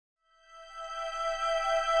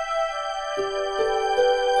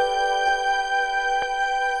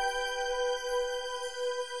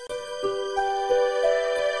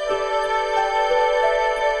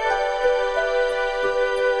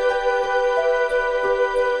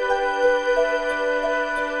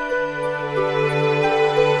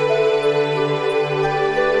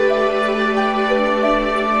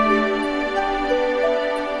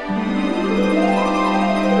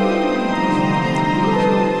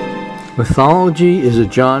Mythology is a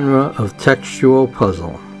genre of textual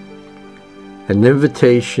puzzle, an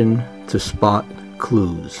invitation to spot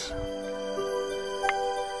clues.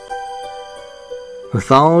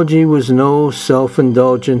 Mythology was no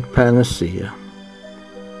self-indulgent panacea.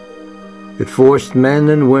 It forced men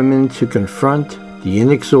and women to confront the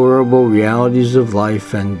inexorable realities of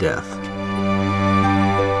life and death.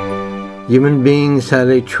 Human beings had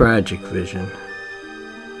a tragic vision.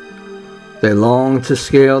 They longed to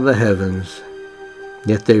scale the heavens,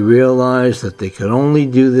 yet they realized that they could only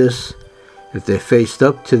do this if they faced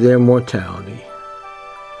up to their mortality,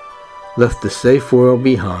 left the safe world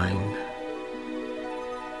behind,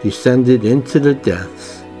 descended into the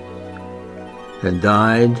depths, and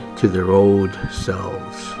died to their old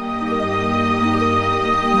selves.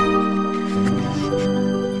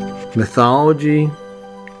 Mythology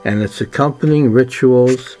and its accompanying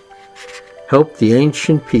rituals helped the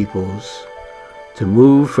ancient peoples to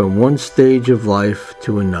move from one stage of life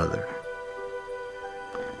to another,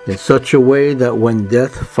 in such a way that when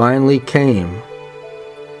death finally came,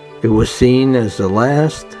 it was seen as the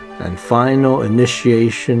last and final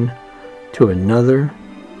initiation to another,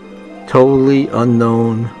 totally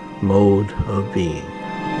unknown mode of being.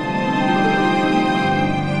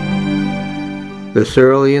 This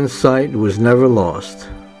early insight was never lost,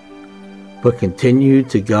 but continued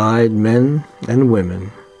to guide men and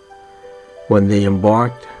women when they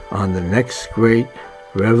embarked on the next great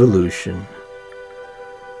revolution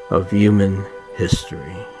of human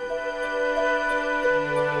history.